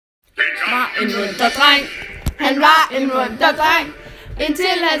var en munter dreng. Han var en munter dreng.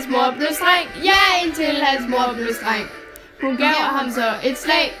 Indtil hans mor blev streng. Ja, indtil hans mor blev streng. Hun gav ham så et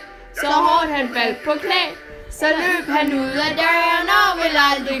slag, så hårdt han faldt på knæ. Så løb han ud af døren og ville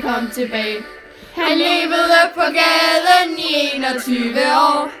aldrig komme tilbage. Han levede på gaden i 21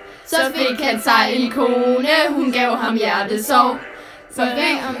 år. Så fik han sig en kone, hun gav ham hjertesorg. Så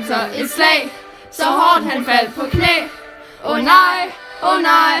gav ham så et slag, så hårdt han faldt på knæ. Åh nej, åh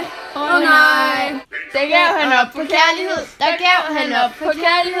nej, åh nej. Der gav han op på kærlighed, der gav han op på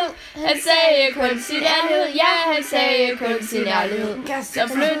kærlighed. Han sagde kun sin ærlighed, ja han sagde kun sin ærlighed. Så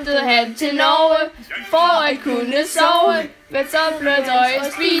flyttede han til Norge, for at kunne sove. Men så blev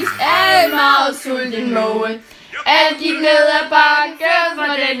døjet spist af en meget sulten måge. Alt gik ned ad bakke for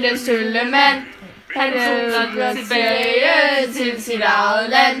den sølle mand. Han havde tilbage til sit eget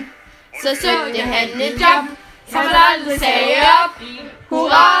land. Så søgte han et job, som han aldrig sagde op.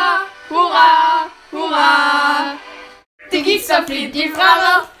 Hurra, hurra, hurra. Det gik så flittigt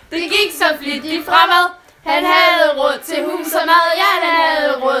fremad, det gik så flittigt fremad. Han havde råd til hus og mad, ja han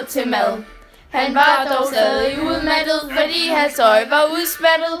havde råd til mad. Han var dog stadig udmattet, fordi hans øje var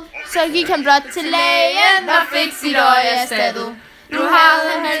udsmattet. Så gik han blot til lægen og fik sit øje erstattet. Nu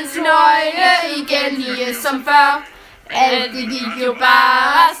havde han sin øje igen lige som før. Alt det gik jo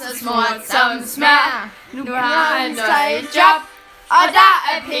bare så småt som smør. Nu har han så et job, og der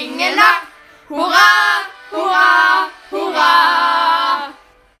er penge nok. Hurra, hurra, hurra.